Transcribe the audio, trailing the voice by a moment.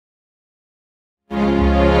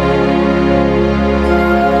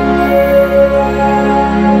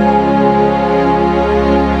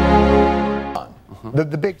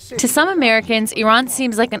To some Americans, Iran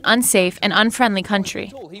seems like an unsafe and unfriendly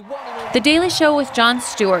country. The Daily Show with Jon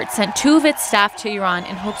Stewart sent 2 of its staff to Iran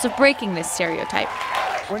in hopes of breaking this stereotype.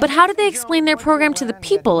 But how do they explain their program to the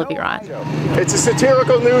people of Iran? It's a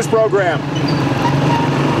satirical news program.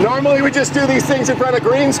 Normally we just do these things in front of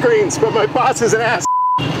green screens, but my boss is an ass.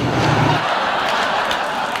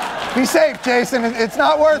 Be safe, Jason. It's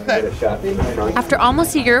not worth it. After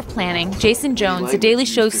almost a year of planning, Jason Jones, The Daily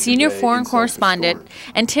Show's senior foreign correspondent,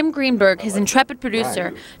 and Tim Greenberg, his intrepid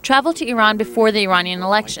producer, traveled to Iran before the Iranian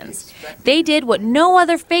elections. They did what no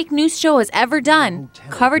other fake news show has ever done,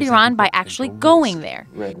 covered Iran by actually going there.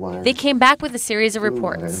 They came back with a series of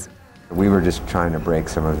reports. We were just trying to break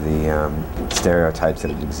some of the stereotypes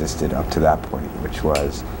that had existed up to that point, which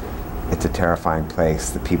was, it's a terrifying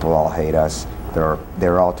place, the people all hate us,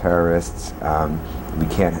 they're all terrorists, we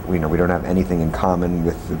don't have anything in common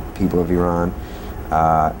with the people of Iran,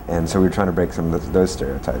 and so we were trying to break some of those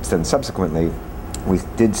stereotypes. Then subsequently, we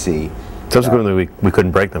did see... Subsequently, we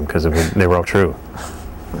couldn't break them because they were all true.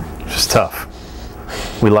 It's just tough.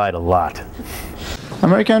 We lied a lot.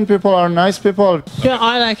 American people are nice people. Yeah,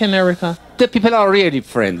 I like America. The people are really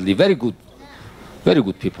friendly, very good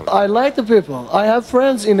people. I like the people. I have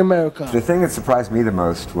friends in America. The thing that surprised me the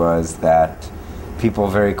most was that people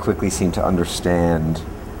very quickly seem to understand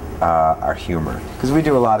our humor. Because we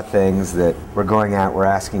do a lot of things that we're going out, we're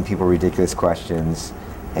asking people ridiculous questions,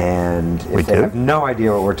 and if they have no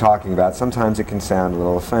idea what we're talking about, sometimes it can sound a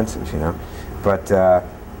little offensive, you know. But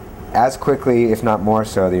as quickly, if not more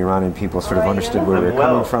so, the Iranian people sort of understood where we were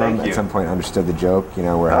coming from, at some point understood the joke, you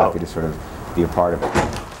know, we're happy to sort of be a part of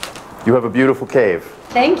it. You have a beautiful cave.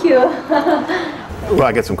 Thank you. Well,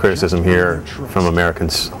 I get some criticism here from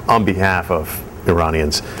Americans on behalf of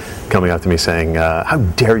Iranians coming up to me saying, how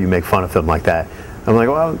dare you make fun of them like that? I'm like,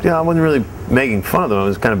 well, you know, I wasn't really making fun of them, I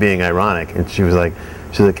was kind of being ironic. And she's like,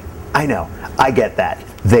 I know, I get that,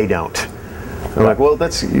 they don't. I'm like, well,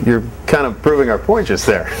 you're kind of proving our point just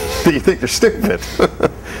there. You think you're stupid.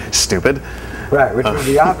 Stupid. Right, which was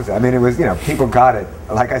the opposite. I mean, it was, you know, people got it,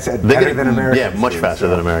 like I said, better than Americans. Yeah, much faster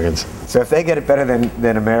than Americans. So if they get it better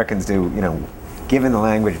than Americans do, you know, given the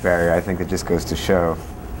language barrier, I think it just goes to show,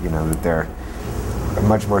 you know, that they're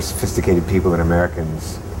much more sophisticated people than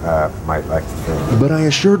Americans might like to think. But I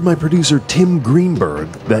assured my producer Tim Greenberg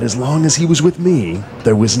that as long as he was with me,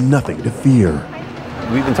 there was nothing to fear.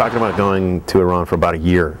 We've been talking about going to Iran for about a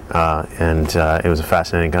year, and it was a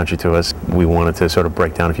fascinating country to us. We wanted to sort of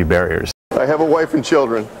break down a few barriers. I have a wife and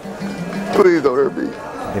children. Please don't hurt me.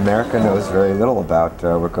 America knows very little about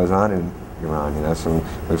what goes on in Iran, you know, so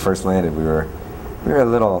when we first landed, we were a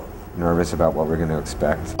little nervous about what we're going to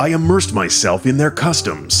expect. I immersed myself in their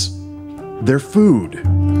customs, their food.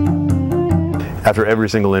 After every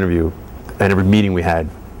single interview and every meeting we had,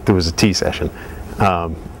 there was a tea session.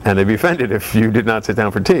 And they'd be offended if you did not sit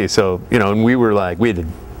down for tea. So, you know, and we had a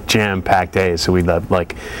jam-packed days, so we'd have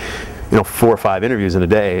like, you know, 4 or 5 interviews in a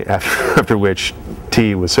day, after which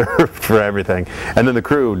tea was served for everything. And then the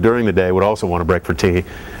crew during the day would also want to break for tea.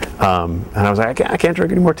 And I was like, I can't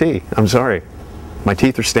drink any more tea. I'm sorry. My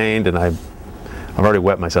teeth are stained and I've already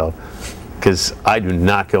wet myself, because I do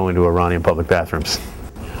not go into Iranian public bathrooms.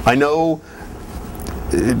 I know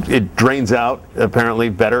it drains out apparently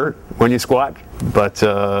better when you squat, but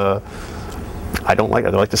I don't like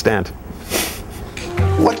it. I like to stand.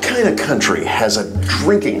 What kind of country has a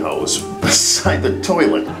drinking hose beside the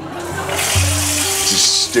toilet?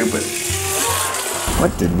 Just stupid.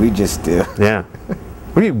 What did we just do? Yeah.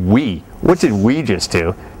 What do you mean we? What did we just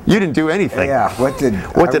do? You didn't do anything. Yeah, what did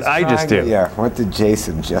I just do? Yeah, what did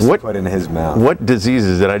Jason just put in his mouth? What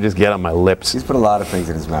diseases did I just get on my lips? He's put a lot of things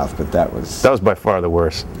in his mouth, but that was by far the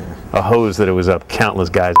worst. Yeah. A hose that it was up countless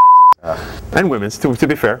guys' and women's, to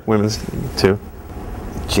be fair, women's too.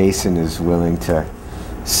 Jason is willing to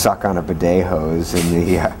suck on a bidet hose in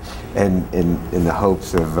the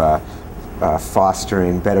hopes of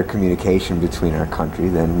fostering better communication between our country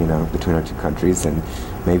between our two countries, and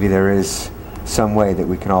maybe there is some way that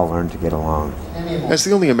we can all learn to get along. As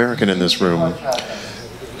the only American in this room,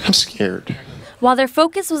 I'm scared. While their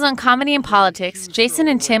focus was on comedy and politics, Jason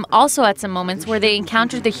and Tim also had some moments where they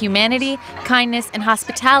encountered the humanity, kindness, and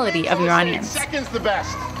hospitality of Iranians.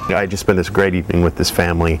 I just spent this great evening with this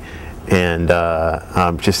family, and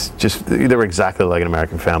they were exactly like an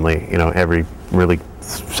American family. You know, every really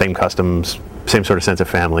same customs, same sort of sense of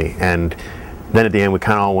family. And then at the end, we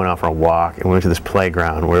kind of all went out for a walk and went to this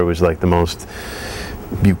playground where it was like the most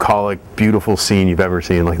bucolic, beautiful scene you've ever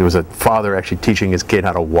seen. Like there was a father actually teaching his kid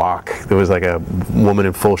how to walk. There was like a woman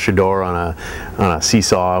in full chador on a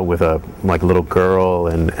seesaw with a little girl,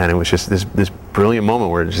 and it was just this brilliant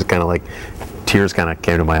moment where it's just kind of like tears kind of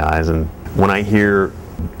came to my eyes. And when I hear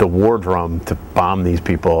the war drum to bomb these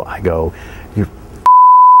people, I go, you're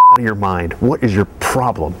out of your mind. What is your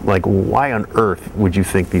problem? Like, why on earth would you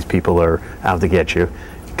think these people are out to get you?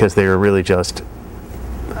 Because they are really just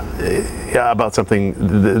about something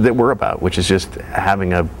that we're about, which is just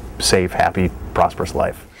having a safe, happy, prosperous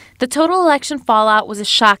life. The total election fallout was a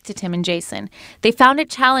shock to Tim and Jason. They found it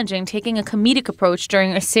challenging taking a comedic approach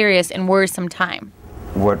during a serious and worrisome time.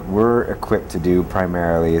 What we're equipped to do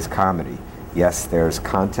primarily is comedy. Yes, there's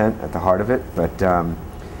content at the heart of it, but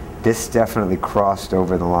this definitely crossed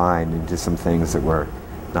over the line into some things that were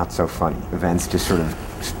not so funny. Events just sort of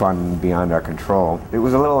spun beyond our control. It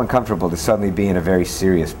was a little uncomfortable to suddenly be in a very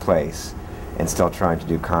serious place and still trying to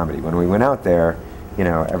do comedy. When we went out there, you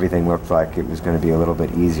know, everything looked like it was going to be a little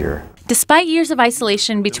bit easier. Despite years of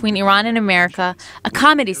isolation between Iran and America, a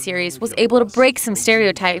comedy series was able to break some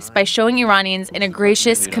stereotypes by showing Iranians in a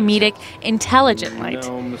gracious, comedic, intelligent light.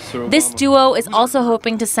 This duo is also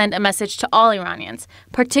hoping to send a message to all Iranians,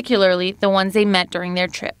 particularly the ones they met during their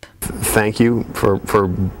trip. Thank you for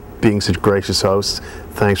being such gracious hosts.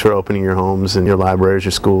 Thanks for opening your homes and your libraries,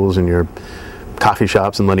 your schools, and your coffee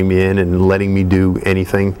shops and letting me in and letting me do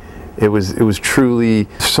anything. It was truly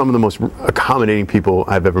some of the most accommodating people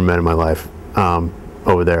I've ever met in my life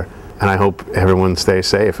over there. And I hope everyone stays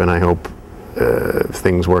safe, and I hope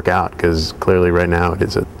things work out, because clearly right now it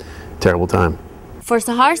is a terrible time. For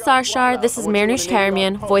Sahar, Sarshar, this is Marinush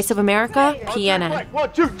Karamian, Voice of America, PNN.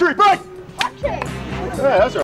 1, 2, 3, break!